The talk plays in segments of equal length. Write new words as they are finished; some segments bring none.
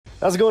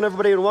How's it going,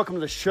 everybody, and welcome to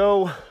the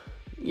show.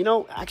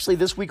 Actually,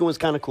 this weekend was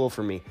kind of cool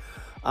for me.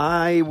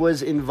 I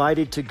was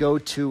invited to go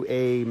to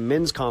a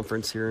men's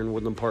conference here in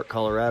Woodland Park,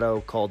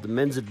 Colorado, called the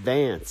Men's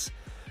Advance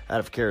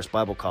out of Charis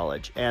Bible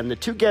College. And the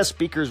two guest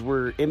speakers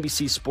were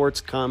NBC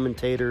sports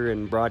commentator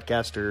and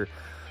broadcaster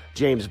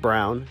James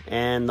Brown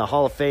and the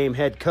Hall of Fame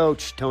head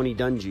coach Tony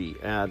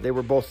Dungy. They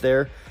were both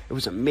there. It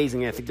was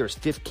amazing. I think there was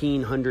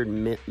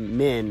 1,500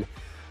 men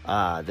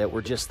that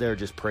were just there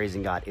just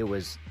praising God. It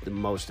was the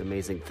most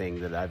amazing thing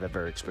that I've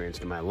ever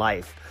experienced in my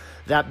life.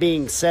 That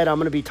being said, I'm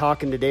going to be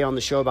talking today on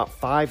the show about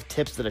 5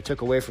 tips that I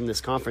took away from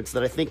this conference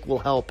that I think will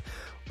help.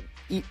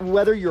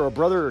 Whether you're a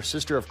brother or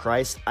sister of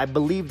Christ, I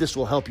believe this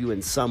will help you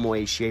in some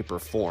way, shape, or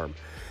form.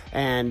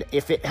 And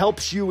if it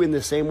helps you in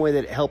the same way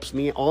that it helps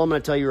me, all I'm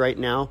going to tell you right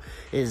now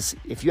is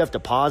if you have to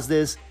pause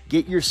this,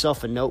 get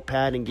yourself a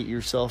notepad and get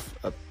yourself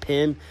a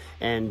pen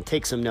and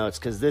take some notes,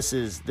 because this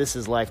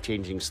is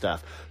life-changing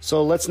stuff.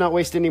 So let's not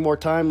waste any more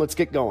time. Let's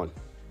get going.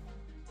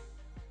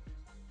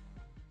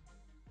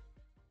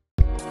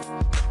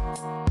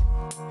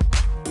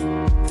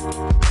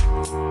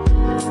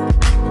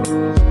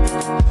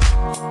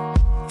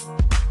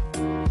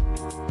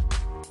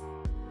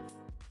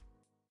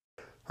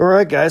 All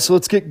right, guys, so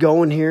let's get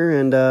going here.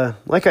 And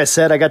like I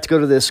said, I got to go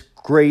to this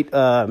great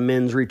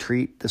men's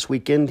retreat this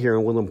weekend here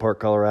in Woodland Park,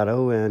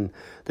 Colorado. And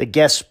the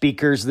guest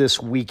speakers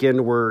this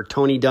weekend were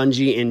Tony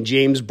Dungy and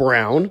James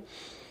Brown.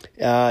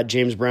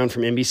 James Brown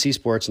from NBC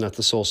Sports, not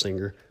the soul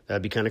singer.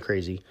 That'd be kind of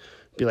crazy.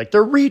 Be like,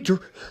 they're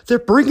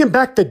bringing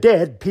back the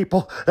dead,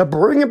 people. They're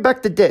bringing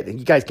back the dead.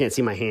 You guys can't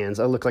see my hands.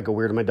 I look like a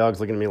weirdo. My dog's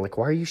looking at me like,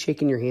 why are you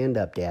shaking your hand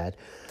up, Dad?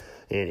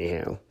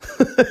 Anyhow,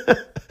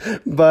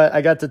 but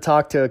I got to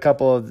talk to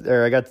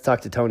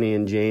Tony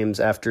and James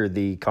after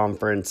the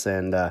conference,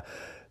 and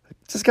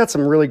just got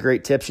some really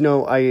great tips.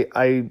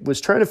 I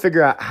was trying to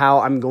figure out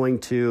how I'm going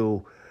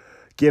to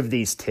give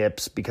these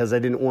tips because I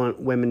didn't want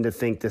women to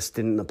think this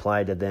didn't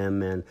apply to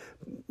them. And,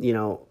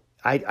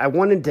 I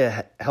wanted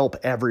to help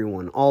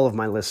everyone, all of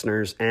my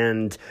listeners.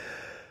 And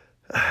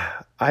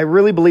I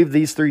really believe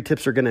these 3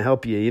 tips are going to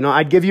help you.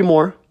 I'd give you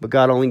more, but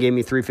God only gave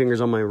me 3 fingers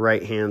on my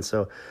right hand.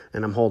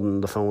 And I'm holding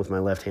the phone with my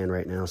left hand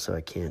right now, so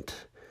I can't.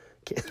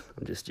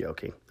 I'm just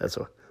joking. That's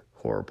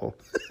horrible.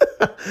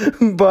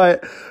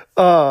 But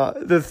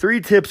the 3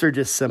 tips are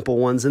just simple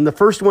ones. And the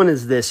first one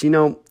is this,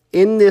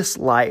 in this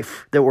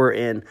life that we're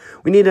in,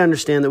 we need to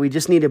understand that we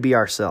just need to be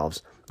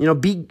ourselves.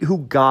 Be who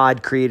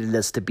God created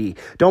us to be.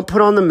 Don't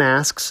put on the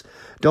masks.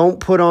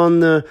 Don't put on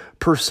the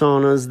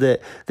personas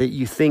that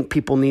you think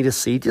people need to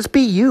see. Just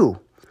be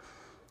you.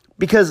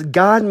 Because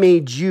God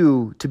made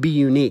you to be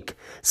unique.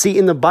 See,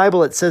 in the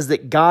Bible, it says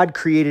that God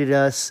created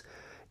us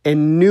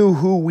and knew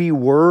who we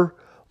were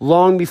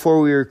long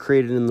before we were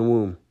created in the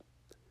womb.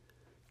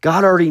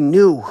 God already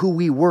knew who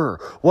we were,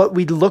 what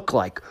we'd look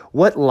like,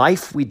 what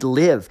life we'd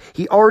live.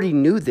 He already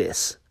knew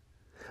this.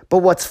 But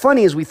what's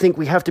funny is we think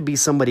we have to be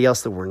somebody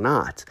else that we're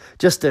not,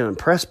 just to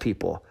impress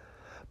people.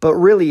 But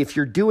really, if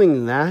you're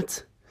doing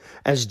that,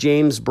 as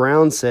James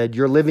Brown said,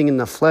 you're living in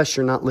the flesh,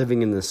 you're not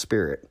living in the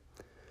spirit.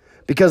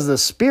 Because the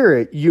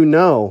spirit,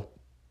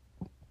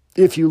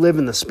 if you live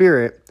in the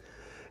spirit,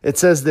 it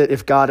says that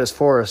if God is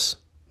for us,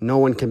 no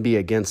one can be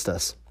against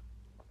us.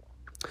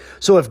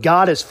 So if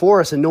God is for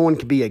us and no one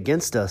can be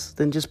against us,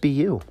 then just be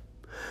you.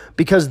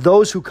 Because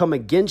those who come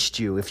against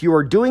you, if you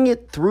are doing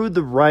it through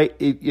the right,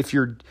 if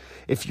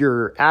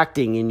you're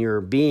acting and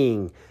you're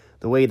being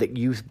the way that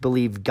you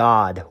believe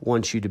God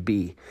wants you to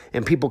be,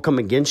 and people come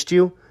against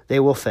you, they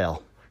will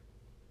fail.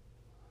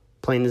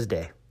 Plain as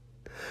day.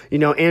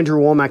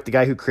 Andrew Womack, the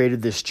guy who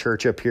created this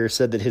church up here,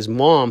 said that his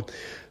mom,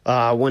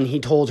 when he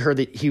told her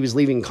that he was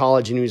leaving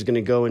college and he was going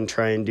to go and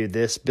try and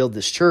build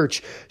this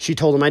church, she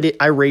told him,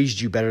 I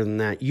raised you better than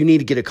that. You need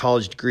to get a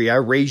college degree. I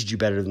raised you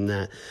better than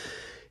that.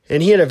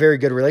 And he had a very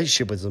good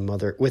relationship with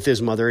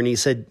his mother. And he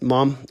said,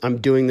 Mom, I'm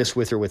doing this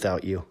with or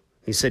without you.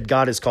 He said,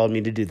 God has called me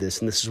to do this,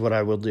 and this is what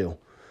I will do. And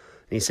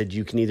he said,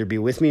 you can either be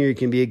with me or you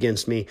can be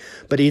against me,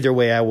 but either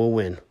way, I will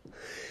win.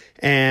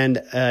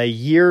 And a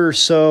year or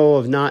so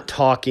of not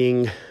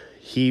talking,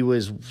 he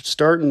was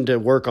starting to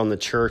work on the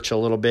church a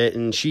little bit,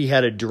 and she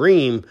had a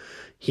dream,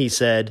 he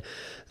said,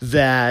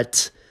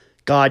 that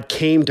God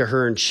came to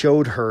her and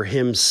showed her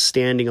him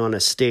standing on a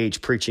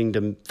stage preaching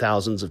to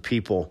thousands of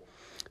people.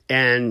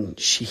 And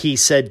he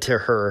said to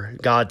her,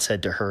 God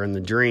said to her in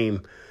the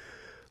dream,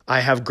 I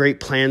have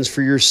great plans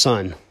for your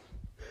son.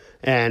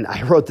 And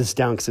I wrote this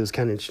down because it was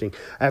kind of interesting.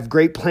 I have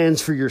great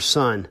plans for your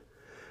son,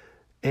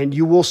 and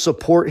you will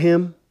support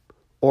him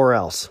or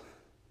else.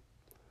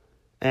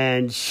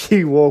 And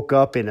she woke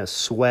up in a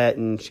sweat,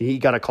 and he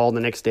got a call the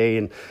next day,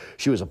 and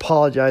she was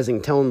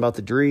apologizing, telling him about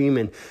the dream,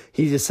 and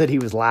he just said he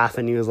was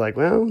laughing. He was like,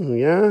 well,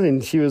 yeah.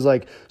 And she was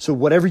like, so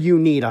whatever you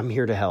need, I'm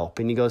here to help.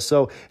 And he goes,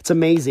 so it's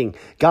amazing.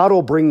 God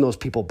will bring those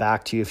people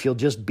back to you if you'll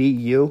just be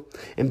you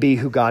and be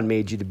who God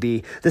made you to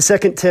be. The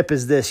second tip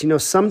is this.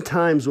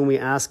 Sometimes when we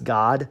ask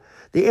God,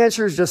 the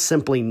answer is just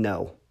simply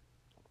no.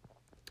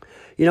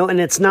 And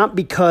it's not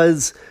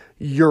because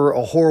you're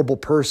a horrible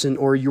person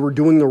or you were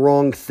doing the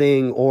wrong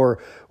thing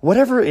or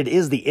whatever it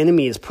is the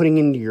enemy is putting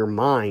into your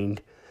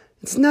mind,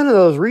 it's none of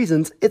those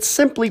reasons. It's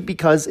simply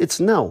because it's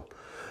no.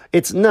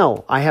 It's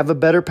no, I have a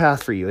better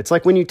path for you. It's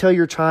like when you tell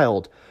your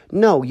child,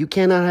 no, you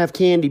cannot have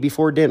candy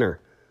before dinner.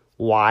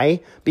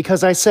 Why?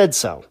 Because I said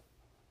so.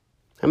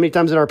 How many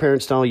times did our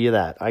parents tell you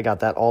that? I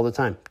got that all the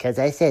time. Because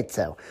I said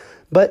so.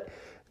 But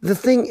the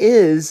thing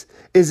is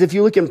if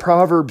you look in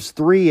Proverbs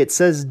 3, it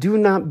says, do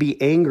not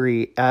be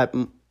angry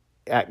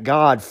at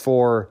God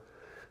for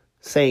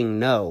saying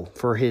no,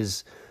 for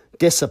his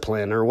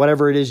discipline or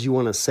whatever it is you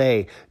want to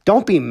say.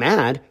 Don't be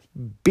mad.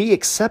 Be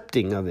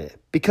accepting of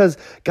it because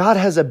God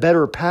has a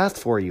better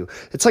path for you.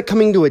 It's like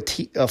coming to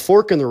a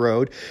fork in the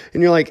road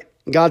and you're like,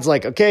 God's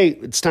like, okay,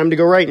 it's time to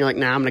go right. And you're like,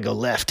 nah, I'm going to go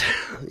left.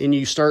 And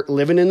you start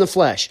living in the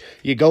flesh.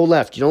 You go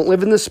left. You don't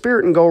live in the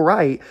spirit and go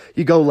right.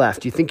 You go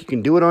left. You think you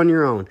can do it on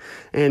your own.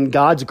 And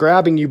God's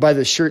grabbing you by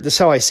the shirt. This is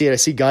how I see it. I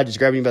see God just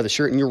grabbing you by the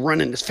shirt and you're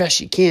running as fast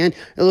as you can.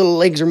 Your little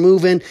legs are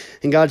moving.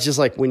 And God's just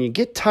like, when you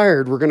get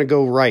tired, we're going to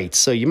go right.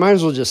 So you might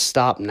as well just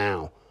stop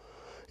now.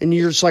 And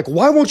you're just like,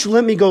 why won't you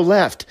let me go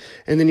left?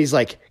 And then he's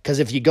like, because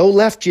if you go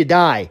left, you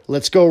die.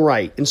 Let's go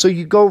right. And so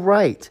you go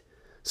right.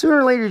 Sooner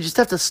or later, you just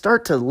have to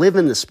start to live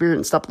in the spirit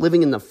and stop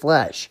living in the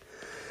flesh.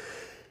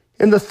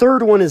 And the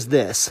third one is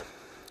this.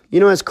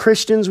 As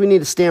Christians, we need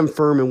to stand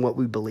firm in what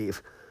we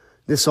believe.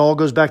 This all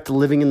goes back to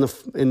living in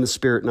the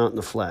spirit, not in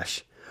the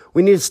flesh.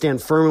 We need to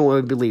stand firm in what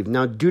we believe.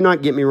 Now, do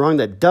not get me wrong.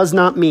 That does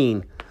not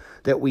mean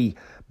that we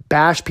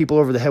bash people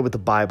over the head with the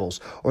Bibles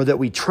or that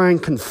we try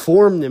and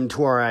conform them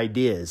to our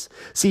ideas.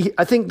 See,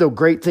 I think the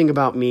great thing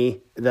about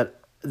me that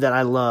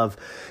I love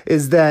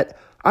is that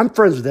I'm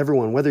friends with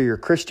everyone, whether you're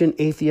Christian,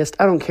 atheist,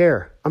 I don't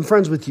care. I'm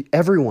friends with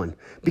everyone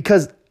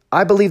because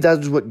I believe that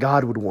is what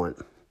God would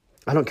want.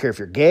 I don't care if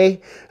you're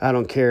gay. I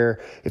don't care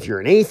if you're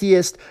an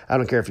atheist. I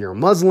don't care if you're a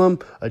Muslim,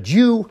 a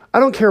Jew. I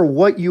don't care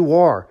what you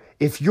are.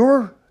 If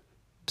your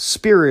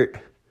spirit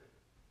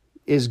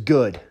is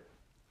good,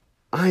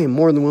 I am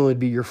more than willing to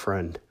be your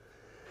friend.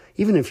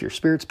 Even if your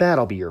spirit's bad,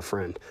 I'll be your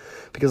friend.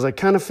 Because I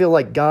kind of feel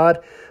like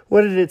God,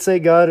 what did it say?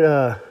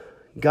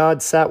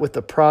 God sat with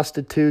the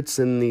prostitutes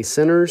and the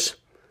sinners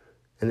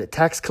and the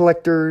tax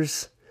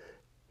collectors.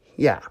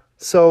 Yeah.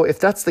 So if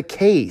that's the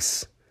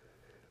case,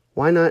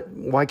 why not?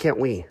 Why can't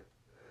we?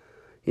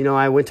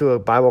 I went to a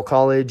Bible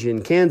college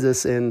in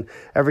Kansas, and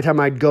every time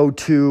I'd go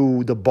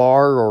to the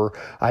bar or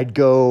I'd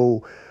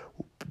go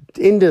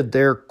into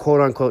their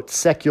quote-unquote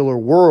secular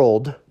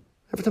world,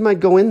 every time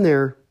I'd go in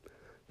there,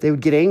 they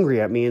would get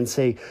angry at me and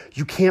say,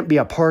 you can't be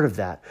a part of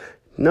that.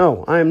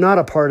 No, I am not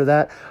a part of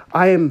that.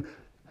 I am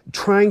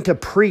trying to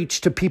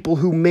preach to people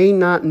who may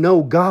not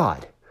know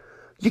God.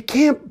 You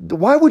can't,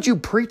 why would you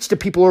preach to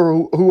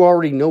people who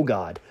already know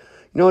God?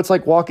 It's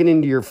like walking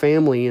into your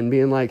family and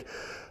being like,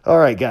 all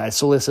right, guys,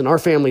 so listen, our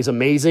family's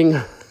amazing.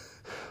 I'm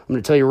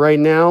going to tell you right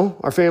now,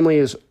 our family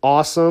is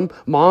awesome.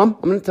 Mom,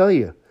 I'm going to tell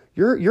you,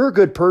 you're a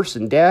good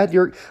person. Dad,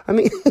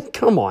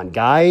 come on,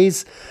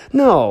 guys.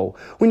 No,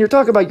 when you're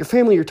talking about your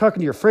family, you're talking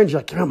to your friends. You're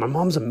like, my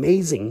mom's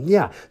amazing.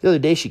 Yeah, the other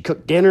day she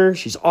cooked dinner.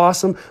 She's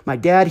awesome. My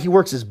dad, he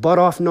works his butt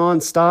off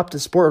nonstop to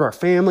support our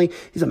family.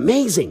 He's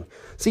amazing.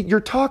 See,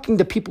 you're talking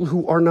to people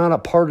who are not a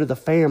part of the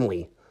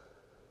family.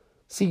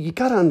 See, you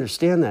got to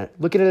understand that.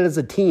 Look at it as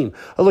a team.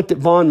 I looked at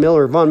Von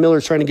Miller. Von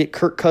Miller's trying to get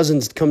Kirk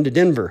Cousins to come to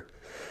Denver.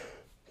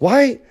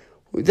 Why?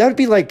 That would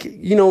be like,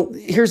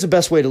 here's the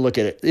best way to look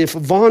at it. If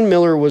Von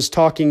Miller was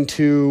talking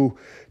to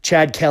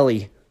Chad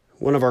Kelly,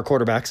 one of our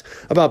quarterbacks,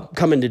 about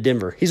coming to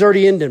Denver, he's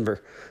already in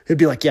Denver. He'd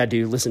be like, yeah,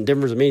 dude, listen,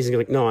 Denver's amazing.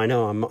 Like, no, I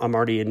know, I'm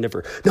already in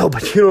Denver. No,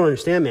 but you don't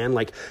understand, man.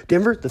 Like,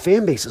 Denver, the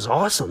fan base is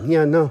awesome.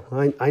 Yeah, no,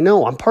 I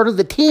know. I'm part of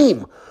the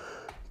team.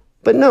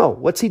 But no,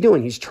 what's he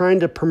doing? He's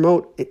trying to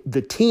promote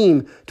the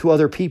team to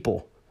other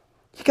people.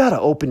 You got to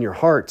open your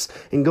hearts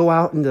and go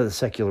out into the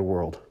secular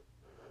world.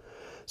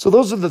 So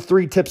those are the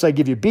 3 tips I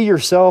give you. Be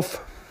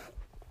yourself.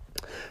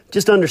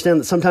 Just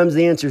understand that sometimes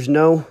the answer is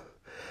no.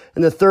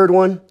 And the third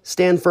one,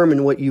 stand firm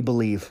in what you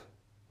believe.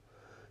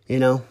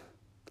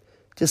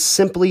 Just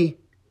simply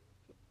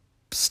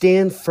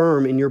stand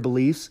firm in your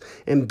beliefs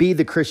and be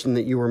the Christian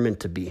that you were meant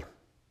to be.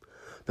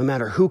 No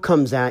matter who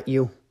comes at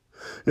you,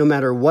 no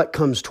matter what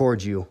comes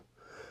towards you,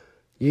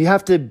 you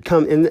have to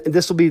come, and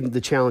this will be the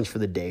challenge for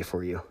the day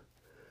for you.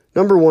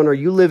 Number 1, are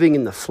you living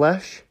in the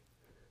flesh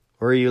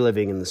or are you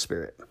living in the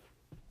spirit?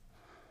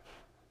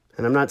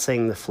 And I'm not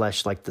saying the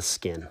flesh like the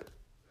skin.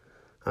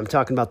 I'm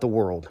talking about the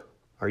world.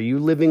 Are you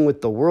living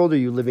with the world or are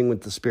you living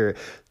with the spirit?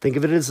 Think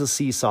of it as a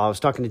seesaw. I was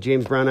talking to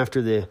James Brown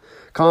after the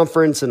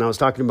conference and I was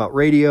talking about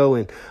radio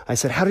and I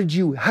said, how do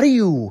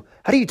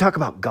you talk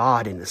about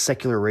God in a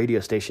secular radio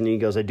station? And he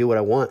goes, I do what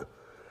I want.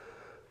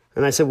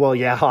 And I said, well,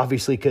 yeah,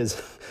 obviously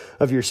because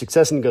of your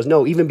success. And he goes,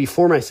 no, even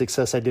before my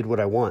success, I did what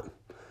I want.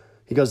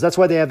 He goes, that's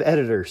why they have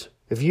editors.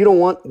 If you don't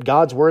want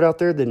God's word out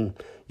there, then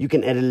you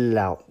can edit it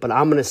out. But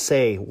I'm going to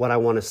say what I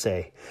want to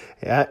say.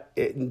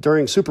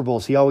 During Super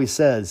Bowls, he always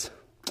says,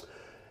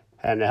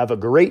 and have a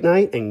great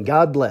night and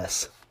God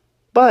bless.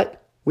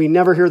 But we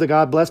never hear the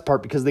God bless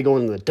part because they go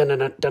into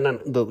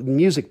the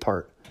music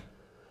part.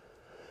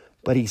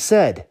 But he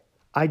said,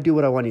 I do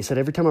what I want. He said,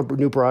 every time a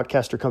new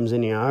broadcaster comes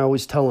in here, I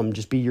always tell them,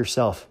 just be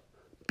yourself.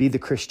 Be the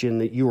Christian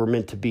that you were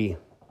meant to be.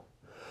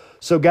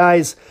 So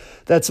guys,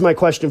 that's my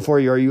question for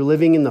you. Are you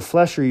living in the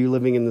flesh or are you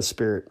living in the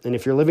spirit? And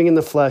if you're living in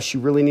the flesh,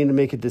 you really need to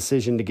make a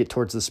decision to get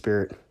towards the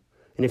spirit.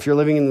 And if you're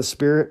living in the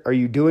spirit, are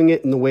you doing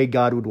it in the way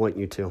God would want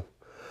you to?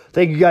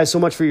 Thank you guys so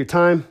much for your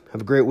time.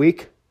 Have a great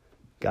week.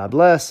 God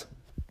bless.